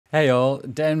Hey all,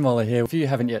 Dan Moller here. If you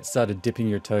haven't yet started dipping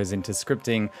your toes into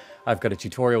scripting, I've got a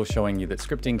tutorial showing you that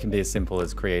scripting can be as simple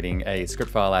as creating a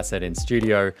script file asset in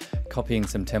Studio, copying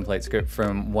some template script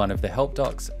from one of the help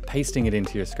docs, pasting it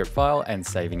into your script file, and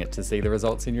saving it to see the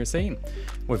results in your scene.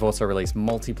 We've also released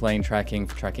MultiPlane Tracking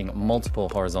for tracking multiple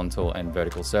horizontal and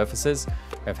vertical surfaces.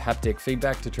 We have Haptic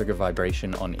Feedback to trigger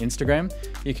vibration on Instagram.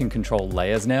 You can control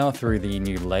layers now through the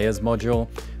new Layers module.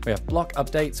 We have block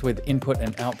updates with input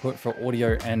and output for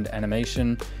audio and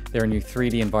animation. There are new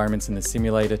 3D environments in the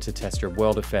simulator to test your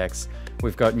world effects.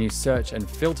 We've got new search and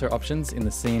filter options in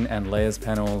the scene and layers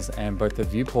panels, and both the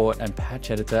viewport and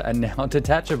patch editor are now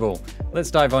detachable.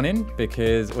 Let's dive on in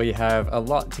because we have a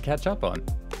lot to catch up on.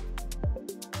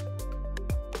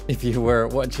 If you were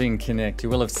watching Connect, you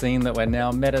will have seen that we're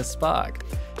now Meta Spark,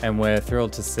 and we're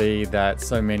thrilled to see that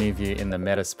so many of you in the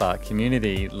Meta Spark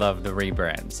community love the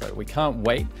rebrand. So we can't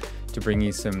wait to bring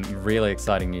you some really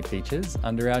exciting new features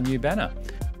under our new banner.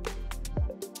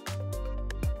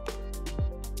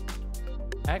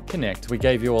 At Connect, we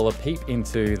gave you all a peek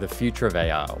into the future of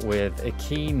AR, with a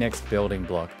key next building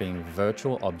block being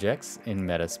virtual objects in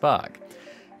Meta Spark.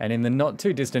 And in the not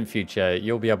too distant future,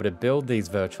 you'll be able to build these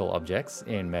virtual objects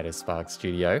in Meta Spark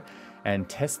Studio and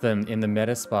test them in the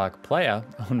Meta Spark player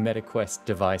on MetaQuest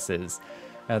devices.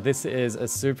 Now, this is a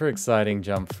super exciting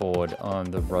jump forward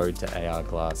on the road to AR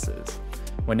glasses.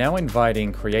 We're now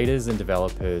inviting creators and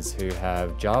developers who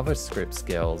have JavaScript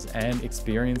skills and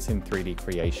experience in 3D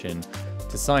creation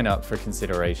to sign up for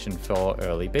consideration for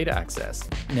early beta access.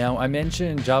 Now, I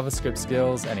mentioned JavaScript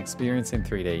skills and experience in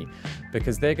 3D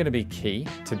because they're going to be key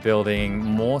to building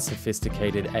more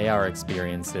sophisticated AR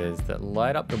experiences that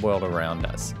light up the world around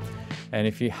us. And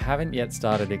if you haven't yet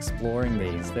started exploring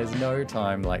these, there's no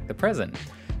time like the present.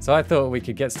 So I thought we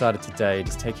could get started today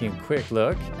just taking a quick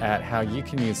look at how you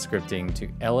can use scripting to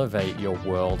elevate your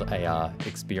world AR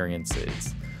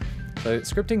experiences. So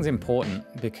scripting is important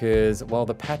because while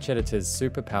the patch editor is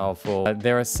super powerful,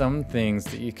 there are some things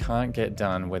that you can't get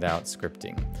done without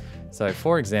scripting. So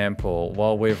for example,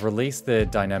 while we've released the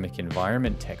dynamic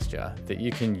environment texture that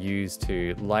you can use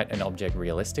to light an object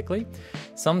realistically,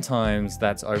 sometimes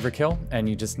that's overkill and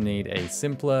you just need a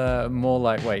simpler, more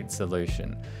lightweight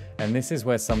solution. And this is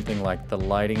where something like the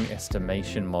lighting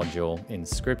estimation module in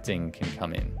scripting can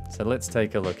come in. So let's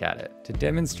take a look at it. To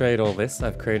demonstrate all this,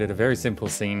 I've created a very simple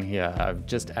scene here. I've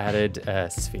just added a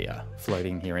sphere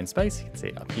floating here in space. You can see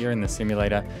it up here in the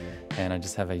simulator. And I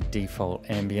just have a default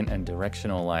ambient and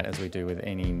directional light as we do with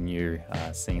any new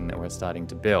scene that we're starting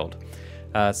to build.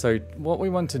 So what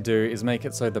we want to do is make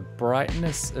it so the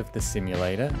brightness of the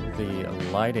simulator, the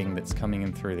lighting that's coming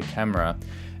in through the camera,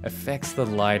 affects the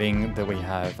lighting that we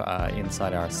have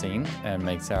inside our scene and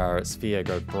makes our sphere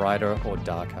go brighter or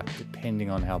darker,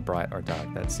 depending on how bright or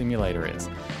dark that simulator is.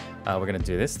 We're going to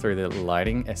do this through the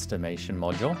lighting estimation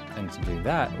module, and to do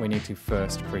that, we need to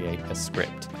first create a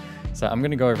script. So I'm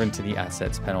going to go over into the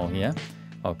assets panel here.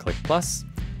 I'll click plus,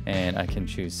 and I can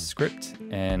choose script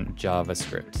and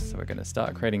JavaScript. So we're going to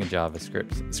start creating a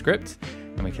JavaScript script,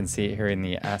 and we can see it here in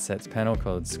the assets panel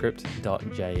called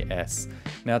script.js.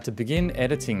 Now to begin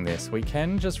editing this, we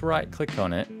can just right click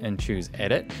on it and choose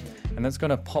edit, and that's going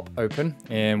to pop open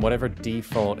in whatever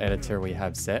default editor we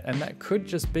have set, and that could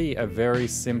just be a very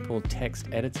simple text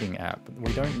editing app.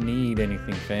 We don't need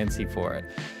anything fancy for it.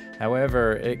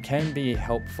 However, it can be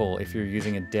helpful if you're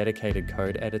using a dedicated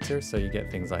code editor, so you get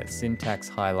things like syntax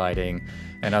highlighting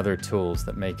and other tools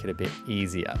that make it a bit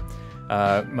easier.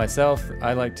 Myself,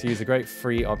 I like to use a great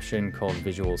free option called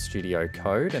Visual Studio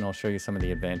Code, and I'll show you some of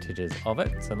the advantages of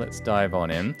it. So let's dive on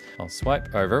in. I'll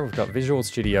swipe over. We've got Visual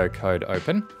Studio Code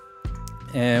open.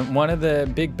 And one of the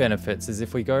big benefits is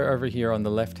if we go over here on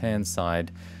the left-hand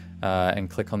side and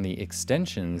click on the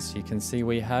extensions, you can see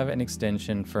we have an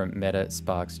extension for Meta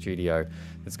Spark Studio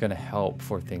that's going to help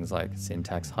for things like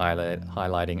syntax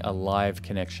highlighting, a live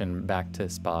connection back to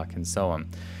Spark, and so on.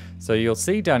 So you'll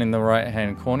see down in the right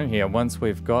hand corner here, once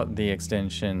we've got the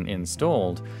extension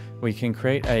installed, we can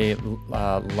create a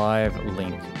live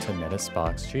link to Meta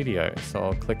Spark Studio. So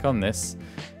I'll click on this,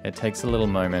 it takes a little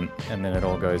moment, and then it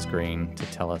all goes green to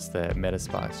tell us that Meta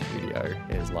Spark Studio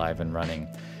is live and running.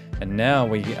 And now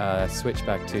we switch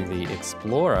back to the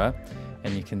Explorer,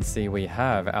 and you can see we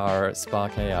have our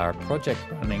Spark AR project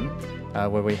running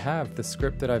where we have the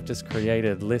script that I've just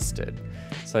created listed.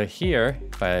 So here,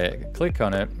 if I click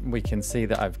on it, we can see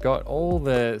that I've got all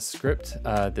the script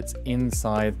that's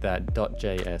inside that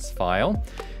 .js file.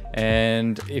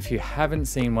 And if you haven't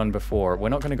seen one before, we're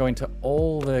not going to go into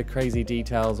all the crazy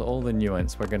details, all the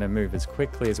nuance. We're going to move as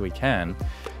quickly as we can.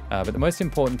 But the most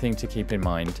important thing to keep in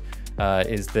mind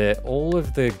is that all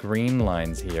of the green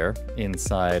lines here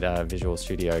inside Visual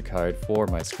Studio Code for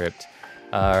my script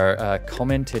are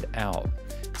commented out.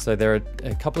 So there are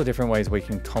a couple of different ways we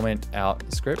can comment out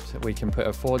script. We can put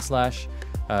a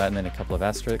 / and then a couple of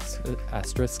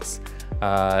asterisks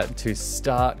to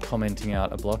start commenting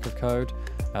out a block of code.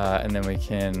 And then we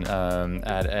can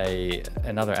add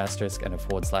another asterisk and a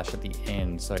 / at the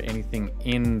end. So anything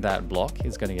in that block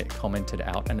is going to get commented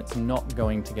out, and it's not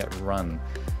going to get run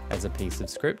as a piece of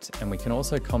script. And we can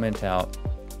also comment out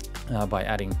by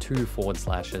adding 2 /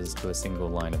 to a single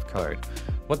line of code.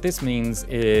 What this means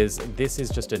is this is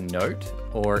just a note,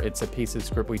 or it's a piece of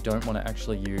script we don't want to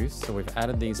actually use. So we've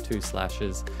added these 2 /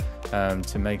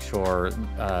 to make sure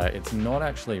it's not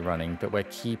actually running, but we're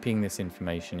keeping this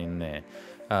information in there.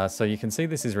 So you can see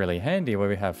this is really handy where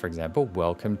we have, for example,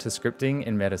 welcome to scripting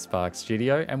in Metaspark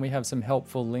Studio, and we have some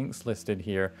helpful links listed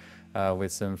here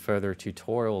with some further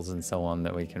tutorials and so on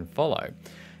that we can follow.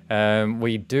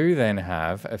 We do then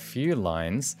have a few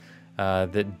lines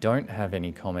that don't have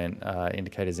any comment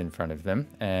indicators in front of them.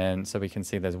 And so we can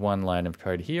see there's one line of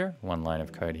code here, one line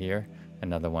of code here,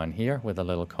 another one here with a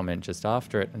little comment just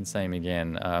after it, and same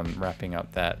again, wrapping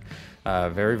up that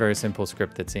very, very simple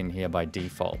script that's in here by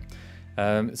default.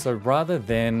 So rather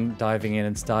than diving in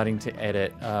and starting to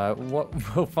edit, what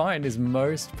we'll find is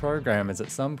most programmers at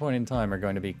some point in time are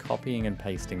going to be copying and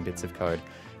pasting bits of code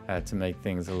to make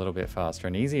things a little bit faster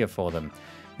and easier for them.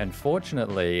 And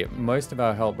fortunately, most of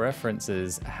our help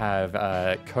references have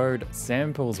code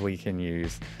samples we can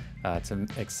use to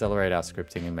accelerate our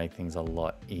scripting and make things a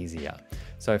lot easier.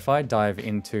 So if I dive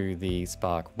into the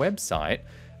Spark website,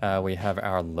 we have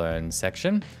our Learn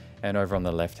section. And over on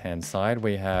the left-hand side,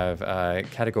 we have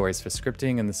categories for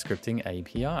scripting and the Scripting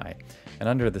API. And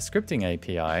under the Scripting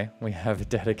API, we have a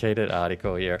dedicated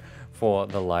article here for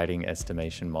the lighting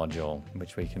estimation module,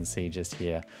 which we can see just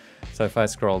here. So if I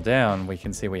scroll down, we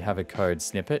can see we have a code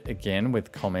snippet, again,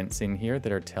 with comments in here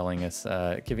that are telling us,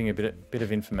 giving a bit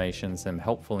of information, some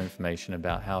helpful information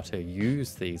about how to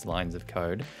use these lines of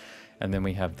code. And then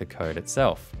we have the code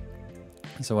itself.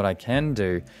 So what I can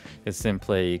do is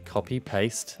simply copy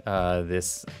paste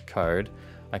this code.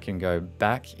 I can go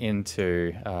back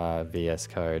into VS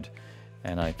Code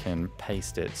and I can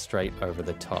paste it straight over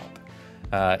the top.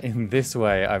 In this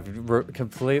way, I've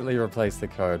completely replaced the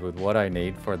code with what I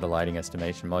need for the lighting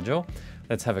estimation module.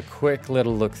 Let's have a quick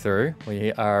little look through.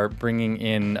 We are bringing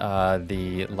in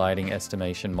the lighting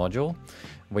estimation module.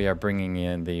 We are bringing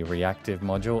in the reactive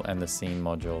module and the scene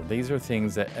module. These are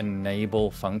things that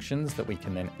enable functions that we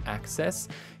can then access.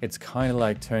 It's kind of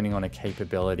like turning on a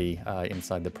capability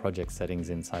inside the project settings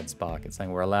inside Spark. It's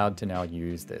saying we're allowed to now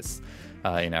use this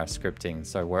in our scripting.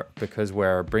 So because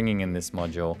we're bringing in this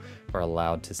module, we're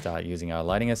allowed to start using our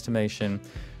lighting estimation.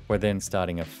 We're then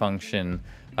starting a function.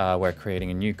 We're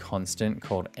creating a new constant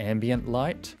called ambient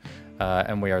light.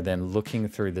 And we are then looking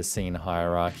through the scene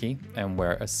hierarchy, and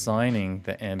we're assigning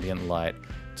the ambient light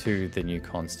to the new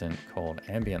constant called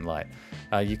ambient light.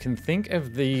 You can think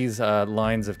of these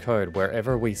lines of code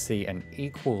wherever we see an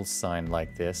equals sign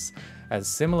like this as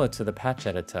similar to the patch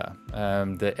editor.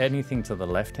 Anything to the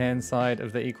left-hand side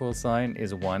of the equals sign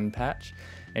is one patch.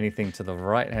 Anything to the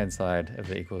right-hand side of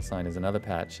the equal sign is another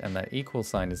patch, and that equal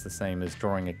sign is the same as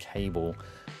drawing a cable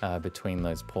between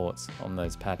those ports on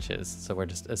those patches. So we're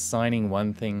just assigning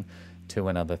one thing to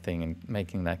another thing and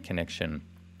making that connection.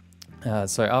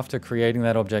 So after creating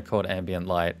that object called ambient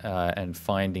light and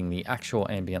finding the actual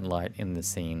ambient light in the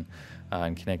scene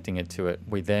and connecting it to it,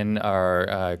 we then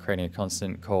are creating a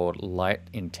constant called light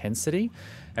intensity,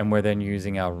 and we're then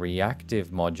using our reactive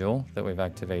module that we've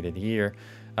activated here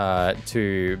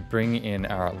to bring in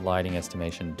our lighting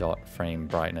estimation dot frame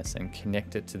brightness and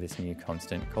connect it to this new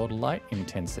constant called light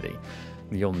intensity.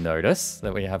 You'll notice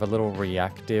that we have a little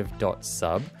reactive dot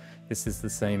sub. This is the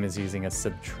same as using a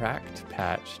subtract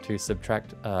patch to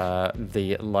subtract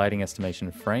the lighting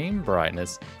estimation frame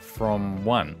brightness from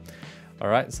 1. All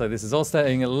right, so this is all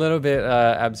starting a little bit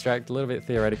abstract, a little bit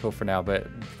theoretical for now, but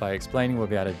by explaining, we'll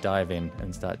be able to dive in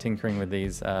and start tinkering with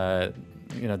these,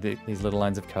 these little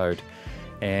lines of code.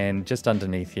 And just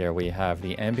underneath here, we have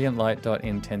the ambient light dot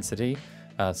intensity.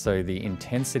 So the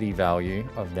intensity value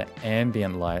of the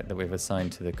ambient light that we've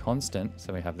assigned to the constant.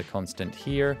 So we have the constant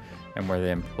here, and we're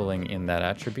then pulling in that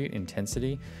attribute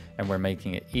intensity, and we're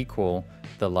making it equal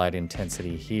the light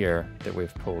intensity here that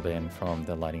we've pulled in from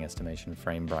the lighting estimation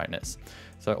frame brightness.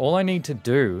 So all I need to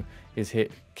do is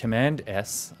hit Command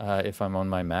S if I'm on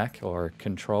my Mac, or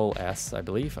Control S, I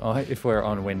believe, if we're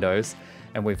on Windows,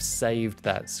 and we've saved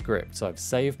that script. So I've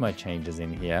saved my changes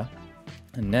in here.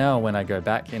 And now when I go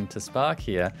back into Spark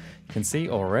here, you can see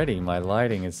already my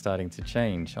lighting is starting to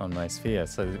change on my sphere.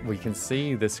 So we can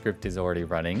see the script is already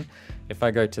running. If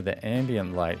I go to the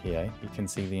ambient light here, you can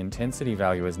see the intensity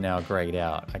value is now grayed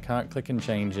out. I can't click and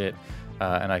change it,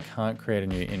 and I can't create a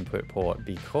new input port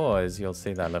because you'll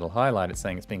see that little highlight, it's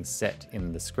saying it's being set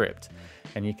in the script.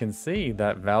 And you can see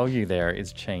that value there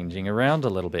is changing around a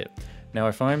little bit. Now,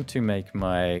 if I'm to make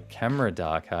my camera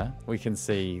darker, we can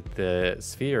see the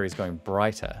sphere is going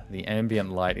brighter. The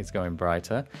ambient light is going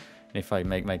brighter. And if I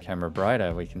make my camera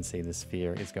brighter, we can see the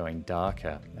sphere is going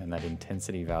darker, and that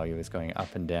intensity value is going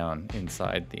up and down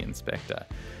inside the inspector.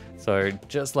 So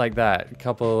just like that, a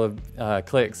couple of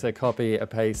clicks, a copy, a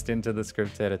paste into the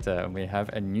script editor, and we have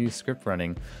a new script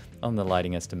running on the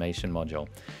lighting estimation module.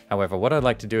 However, what I'd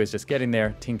like to do is just get in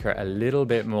there, tinker a little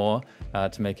bit more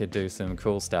to make it do some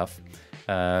cool stuff.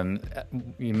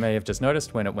 You may have just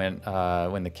noticed when it went,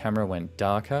 when the camera went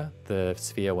darker, the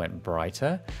sphere went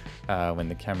brighter. When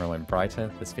the camera went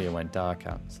brighter, the sphere went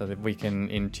darker. So that we can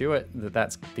intuit that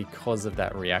that's because of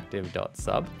that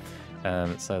reactive.sub.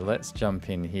 So let's jump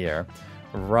in here.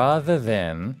 Rather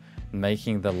than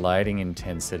making the lighting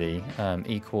intensity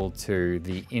equal to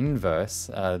the inverse,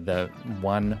 the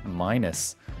 1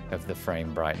 minus of the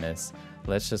frame brightness,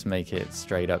 let's just make it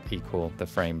straight up equal the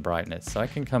frame brightness. So I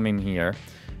can come in here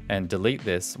and delete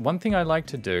this. One thing I like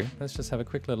to do, let's just have a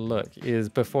quick little look, is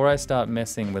before I start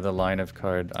messing with a line of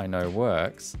code I know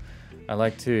works, I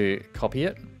like to copy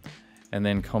it and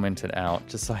then comment it out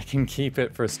just so I can keep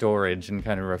it for storage and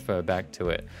kind of refer back to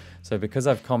it. So because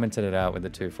I've commented it out with the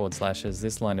 2 forward slashes,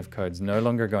 this line of code's no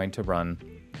longer going to run,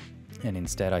 and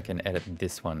instead I can edit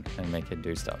this one and make it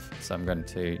do stuff. So I'm going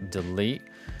to delete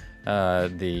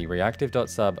the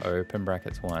reactive.sub open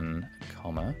brackets 1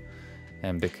 comma,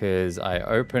 and because I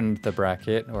opened the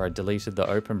bracket, or I deleted the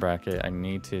open bracket, I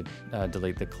need to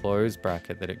delete the close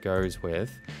bracket that it goes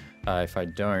with. If I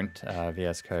don't,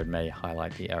 VS Code may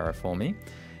highlight the error for me.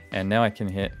 And now I can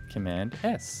hit Command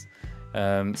S.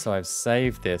 So I've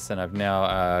saved this, and I've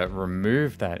now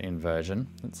removed that inversion.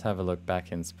 Let's have a look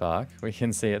back in Spark. We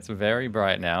can see it's very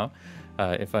bright now.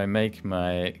 If I make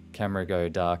my camera go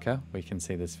darker, we can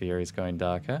see the sphere is going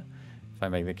darker. If I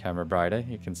make the camera brighter,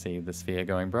 you can see the sphere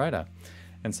going brighter.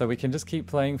 And so we can just keep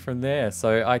playing from there.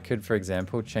 So I could, for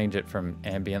example, change it from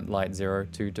ambient light 0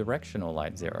 to directional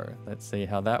light 0. Let's see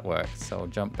how that works. So I'll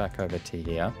jump back over to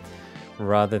here.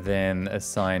 Rather than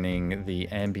assigning the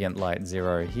ambient light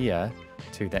 0 here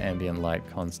to the ambient light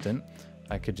constant,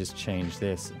 I could just change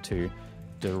this to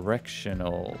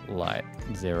directional light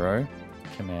 0,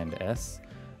 Command S,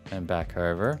 and back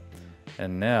over.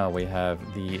 And now we have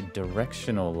the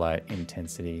directional light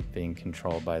intensity being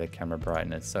controlled by the camera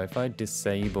brightness. So if I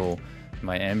disable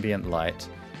my ambient light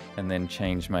and then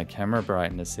change my camera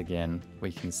brightness again,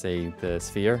 we can see the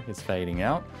sphere is fading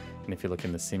out. And if you look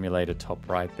in the simulator top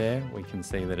right there, we can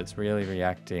see that it's really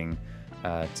reacting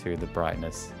to the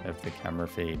brightness of the camera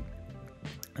feed.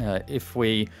 If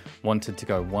we wanted to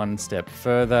go one step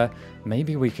further,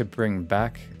 maybe we could bring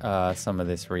back some of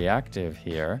this reactive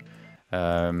here.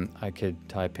 I could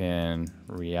type in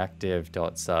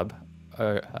reactive.sub,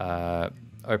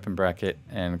 open bracket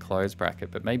and close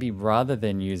bracket, but maybe rather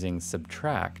than using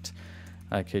subtract,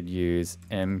 I could use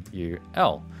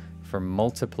MUL for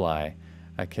multiply.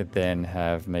 I could then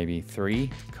have maybe 3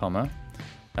 comma.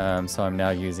 So I'm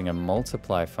now using a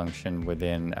multiply function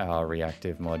within our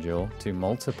reactive module to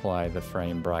multiply the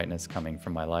frame brightness coming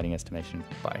from my lighting estimation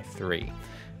by 3.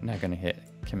 I'm now going to hit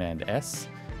Command S.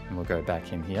 And we'll go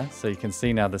back in here. So you can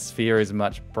see now the sphere is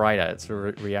much brighter. It's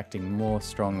reacting more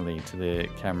strongly to the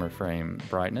camera frame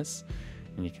brightness.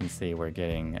 And you can see we're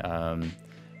getting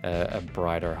a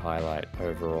brighter highlight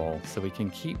overall. So we can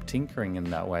keep tinkering in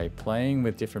that way, playing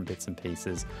with different bits and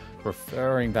pieces,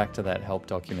 referring back to that help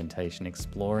documentation,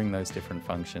 exploring those different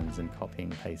functions and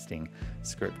copying, pasting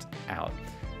script out.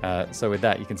 So with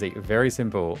that, you can see very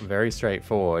simple, very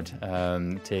straightforward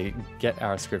to get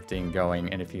our scripting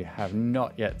going. And if you have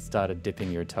not yet started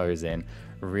dipping your toes in,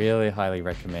 really highly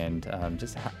recommend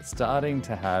just starting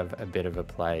to have a bit of a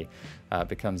play.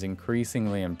 Becomes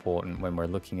increasingly important when we're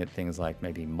looking at things like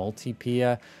maybe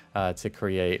multi-peer to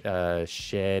create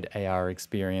shared AR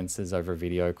experiences over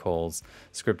video calls.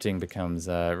 Scripting becomes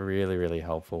really, really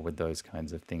helpful with those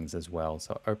kinds of things as well.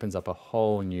 So it opens up a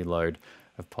whole new load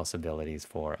of possibilities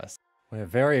for us. We're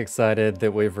very excited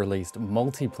that we've released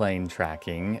MultiPlane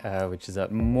Tracking, which is a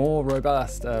more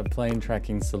robust plane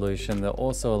tracking solution that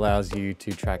also allows you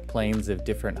to track planes of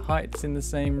different heights in the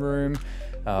same room,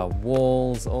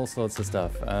 walls, all sorts of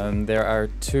stuff. There are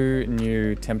 2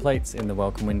 new templates in the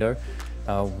welcome window.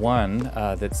 One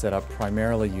that's set up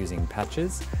primarily using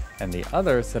patches, and the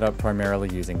other set up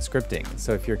primarily using scripting.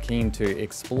 So if you're keen to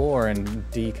explore and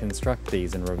deconstruct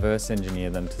these and reverse engineer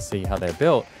them to see how they're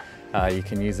built, you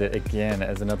can use it again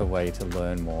as another way to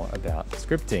learn more about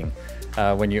scripting.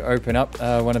 When you open up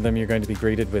one of them, you're going to be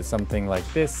greeted with something like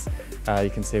this. You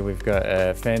can see we've got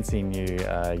a fancy new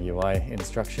UI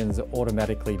instructions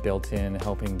automatically built in,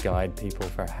 helping guide people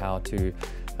for how to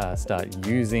start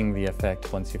using the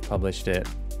effect once you've published it.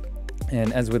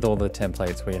 And as with all the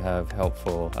templates, we have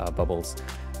helpful bubbles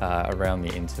around the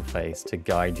interface to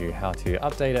guide you how to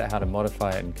update it, how to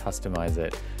modify it and customize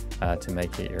it to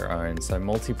make it your own. So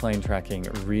MultiPlane Tracking,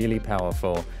 really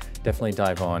powerful. Definitely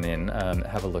dive on in,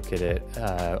 have a look at it,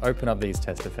 open up these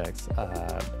test effects,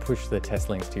 push the test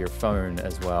links to your phone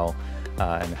as well,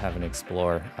 and have an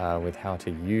explore with how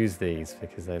to use these,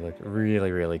 because they look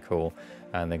really, really cool,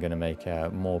 and they're going to make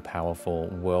more powerful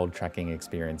world tracking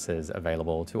experiences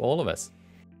available to all of us.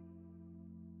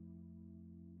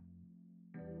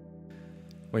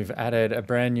 We've added a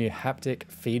brand new Haptic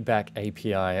Feedback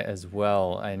API as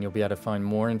well, and you'll be able to find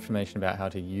more information about how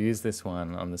to use this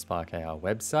one on the Spark AR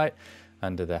website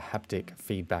under the Haptic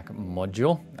Feedback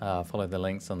module. Follow the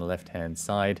links on the left-hand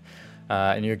side.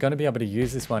 And you're going to be able to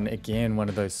use this one, again, one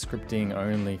of those scripting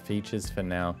only features for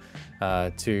now,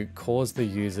 to cause the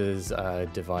user's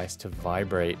device to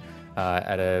vibrate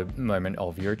at a moment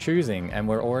of your choosing. And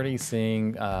we're already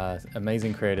seeing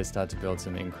amazing creators start to build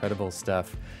some incredible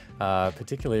stuff,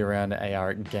 particularly around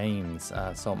AR games.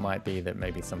 So it might be that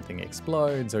maybe something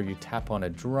explodes, or you tap on a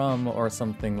drum or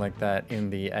something like that in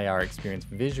the AR experience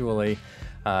visually,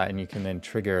 and you can then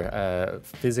trigger a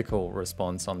physical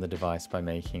response on the device by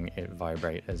making it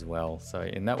vibrate as well. So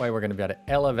in that way, we're going to be able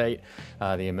to elevate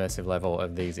the immersive level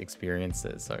of these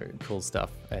experiences. So cool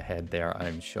stuff ahead there,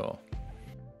 I'm sure.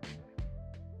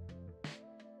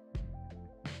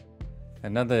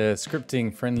 Another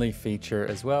scripting friendly feature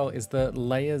as well is the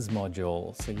layers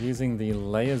module. So using the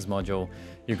layers module,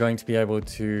 you're going to be able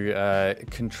to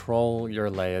control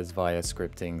your layers via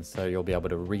scripting. So you'll be able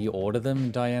to reorder them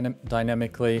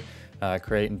dynamically,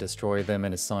 create and destroy them,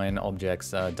 and assign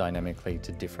objects dynamically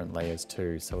to different layers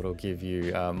too. So it'll give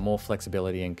you more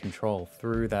flexibility and control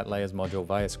through that layers module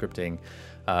via scripting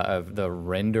of the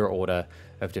render order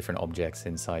of different objects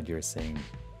inside your scene.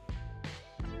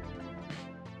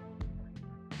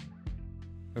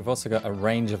 We've also got a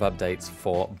range of updates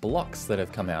for blocks that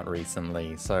have come out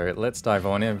recently. So let's dive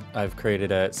on in. I've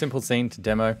created a simple scene to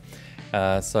demo.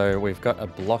 So we've got a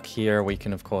block here. We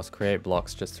can of course create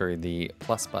blocks just through the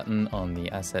plus button on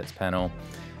the assets panel.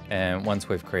 And once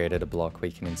we've created a block, we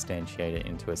can instantiate it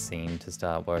into a scene to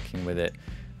start working with it.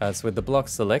 So with the block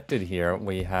selected here,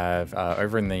 we have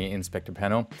over in the inspector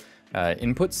panel,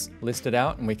 inputs listed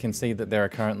out, and we can see that there are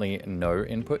currently no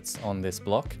inputs on this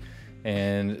block.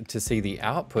 And to see the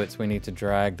outputs, we need to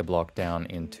drag the block down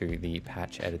into the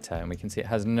patch editor, and we can see it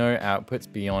has no outputs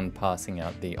beyond passing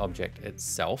out the object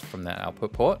itself from that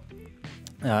output port.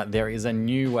 There is a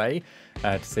new way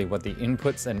to see what the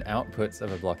inputs and outputs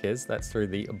of a block is. That's through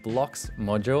the blocks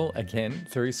module, again,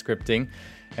 through scripting.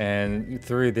 And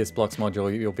through this blocks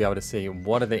module, you'll be able to see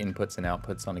what are the inputs and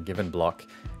outputs on a given block,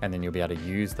 and then you'll be able to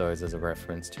use those as a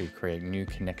reference to create new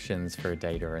connections for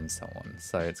data and so on.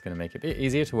 So it's going to make it a bit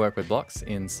easier to work with blocks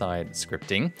inside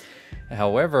scripting.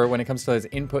 However, when it comes to those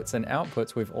inputs and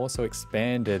outputs, we've also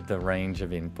expanded the range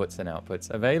of inputs and outputs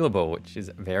available, which is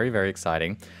very, very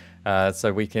exciting.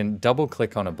 So we can double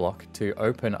click on a block to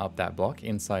open up that block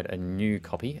inside a new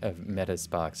copy of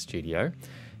MetaSpark Studio.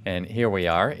 And here we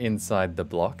are inside the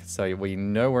block. So we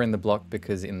know we're in the block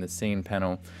because in the scene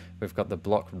panel, we've got the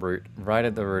block root right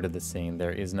at the root of the scene. There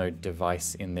is no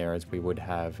device in there as we would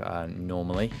have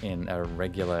normally in a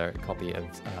regular copy of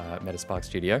MetaSpark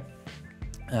Studio.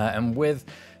 And with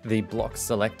the block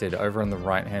selected over on the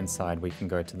right hand side, we can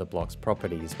go to the block's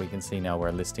properties. We can see now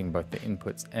we're listing both the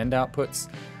inputs and outputs.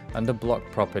 Under block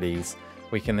properties,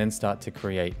 we can then start to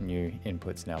create new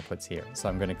inputs and outputs here. So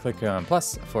I'm going to click on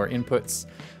plus for inputs,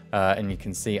 and you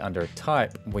can see under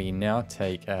type, we now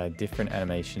take different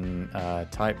animation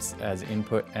types as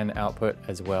input and output,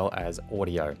 as well as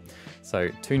audio. So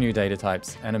two new data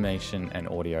types, animation and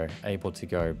audio, able to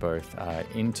go both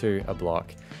into a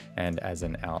block and as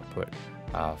an output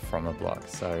from a block.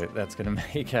 So that's going to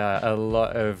make a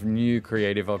lot of new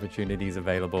creative opportunities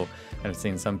available. And I've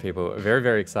seen some people very,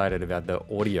 very excited about the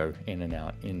audio in and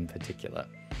out in particular.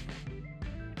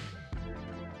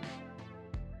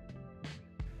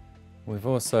 We've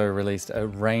also released a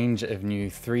range of new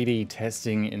 3D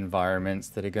testing environments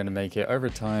that are going to make it over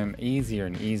time easier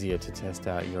and easier to test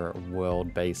out your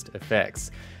world-based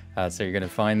effects. So you're going to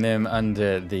find them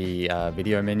under the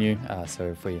video menu. So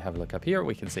if we have a look up here,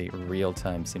 we can see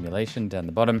real-time simulation down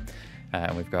the bottom.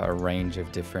 And we've got a range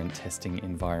of different testing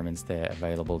environments there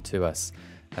available to us.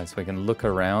 So we can look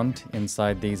around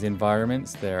inside these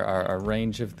environments. There are a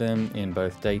range of them in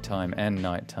both daytime and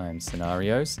nighttime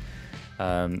scenarios.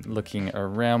 Looking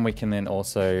around, we can then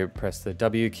also press the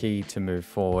W key to move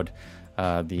forward,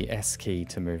 the S key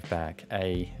to move back,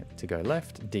 A to go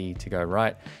left, D to go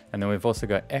right, and then we've also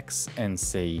got X and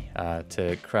C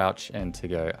to crouch and to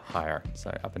go higher, so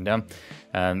up and down.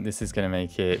 This is going to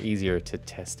make it easier to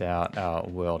test out our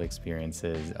world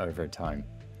experiences over time.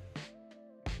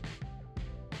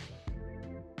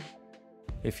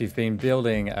 If you've been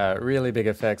building really big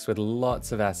effects with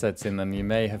lots of assets in them, you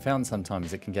may have found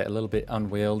sometimes it can get a little bit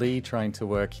unwieldy trying to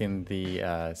work in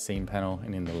the scene panel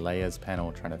and in the layers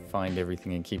panel, trying to find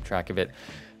everything and keep track of it.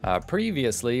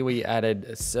 Previously, we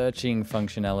added searching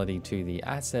functionality to the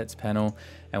assets panel,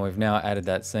 and we've now added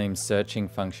that same searching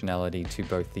functionality to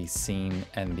both the scene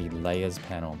and the layers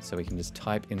panel. So we can just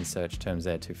type in search terms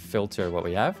there to filter what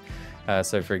we have.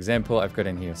 So for example, I've got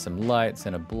in here some lights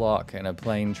and a block and a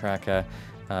plane tracker.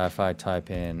 If I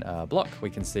type in block, we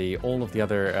can see all of the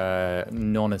other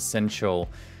non-essential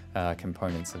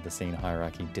components of the scene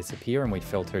hierarchy disappear, and we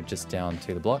filter just down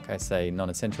to the block. I say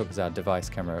non-essential because our device,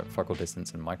 camera, focal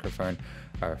distance, and microphone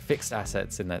are fixed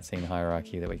assets in that scene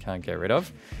hierarchy that we can't get rid of.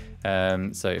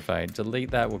 So if I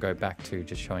delete that, we'll go back to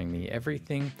just showing me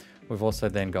everything. We've also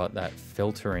then got that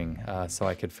filtering, so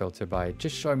I could filter by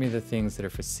just show me the things that are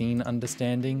for scene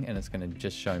understanding, and it's going to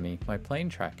just show me my plane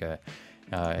tracker.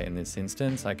 In this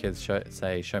instance, I could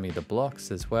say show me the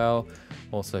blocks as well,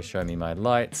 also show me my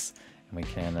lights, and we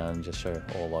can just show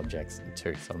all objects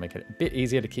too. So it'll make it a bit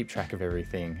easier to keep track of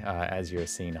everything as your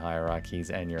scene hierarchies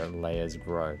and your layers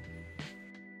grow.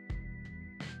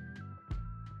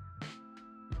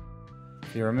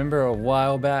 If you remember a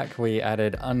while back, we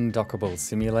added undockable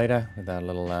simulator with our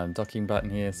little docking button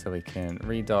here, so we can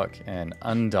redock and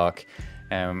undock.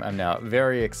 I'm now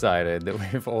very excited that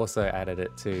we've also added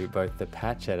it to both the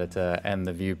patch editor and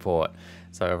the viewport.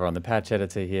 So over on the patch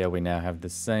editor here, we now have the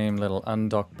same little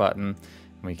undock button.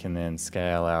 We can then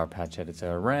scale our patch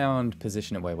editor around,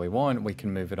 position it where we want. We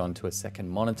can move it onto a second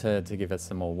monitor to give us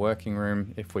some more working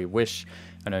room if we wish.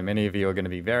 I know many of you are going to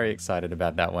be very excited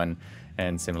about that one.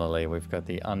 And similarly, we've got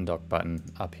the undock button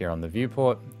up here on the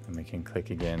viewport, and we can click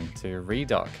again to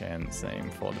redock, and same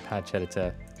for the patch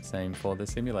editor, same for the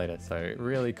simulator. So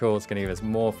really cool. It's going to give us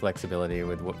more flexibility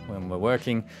with when we're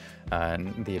working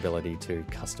and the ability to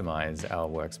customize our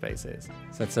workspaces.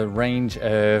 So it's a range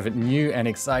of new and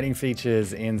exciting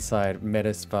features inside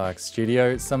Metaspark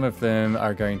Studio. Some of them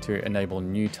are going to enable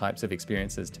new types of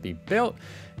experiences to be built,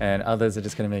 and others are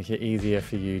just going to make it easier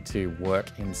for you to work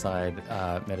inside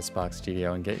Metaspark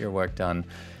Studio and get your work done.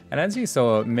 And as you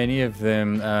saw, many of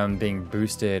them being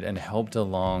boosted and helped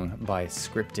along by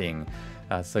scripting.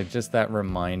 So just that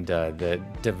reminder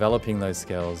that developing those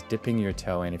skills, dipping your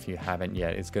toe in if you haven't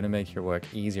yet, is going to make your work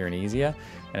easier and easier.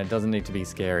 And it doesn't need to be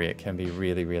scary. It can be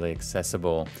really, really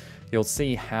accessible. You'll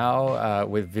see how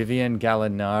with Vivian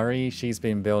Gallinari, she's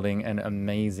been building an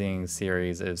amazing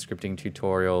series of scripting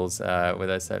tutorials with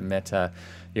us at Meta.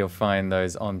 You'll find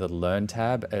those on the Learn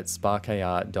tab at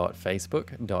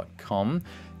sparkar.facebook.com.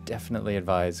 Definitely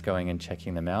advise going and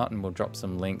checking them out, and we'll drop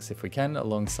some links if we can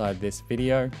alongside this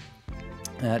video.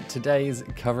 Today's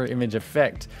cover image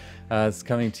effect is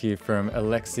coming to you from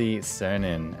Alexei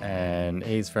Cernin, and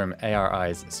he's from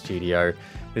ARI's studio.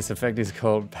 This effect is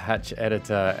called Patch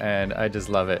Editor, and I just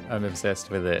love it. I'm obsessed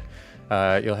with it.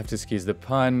 You'll have to excuse the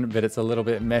pun, but it's a little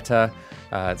bit meta.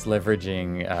 It's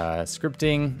leveraging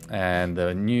scripting and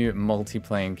the new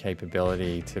multiplane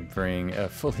capability to bring a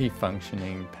fully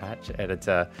functioning patch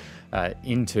editor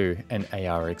into an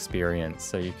AR experience.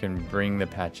 So you can bring the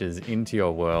patches into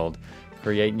your world,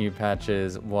 create new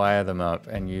patches, wire them up,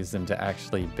 and use them to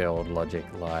actually build logic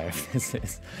live. This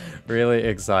is really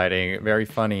exciting, very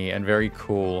funny, and very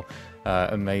cool.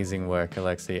 Amazing work,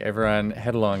 Alexei. Everyone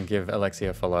head along, give Alexei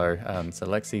a follow. It's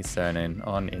Alexei Cernin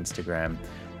on Instagram,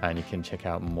 and you can check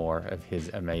out more of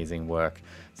his amazing work.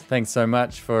 So thanks so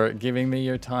much for giving me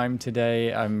your time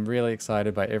today. I'm really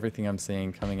excited by everything I'm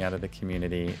seeing coming out of the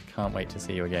community. Can't wait to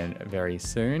see you again very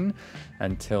soon.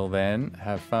 Until then,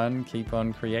 have fun, keep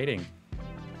on creating.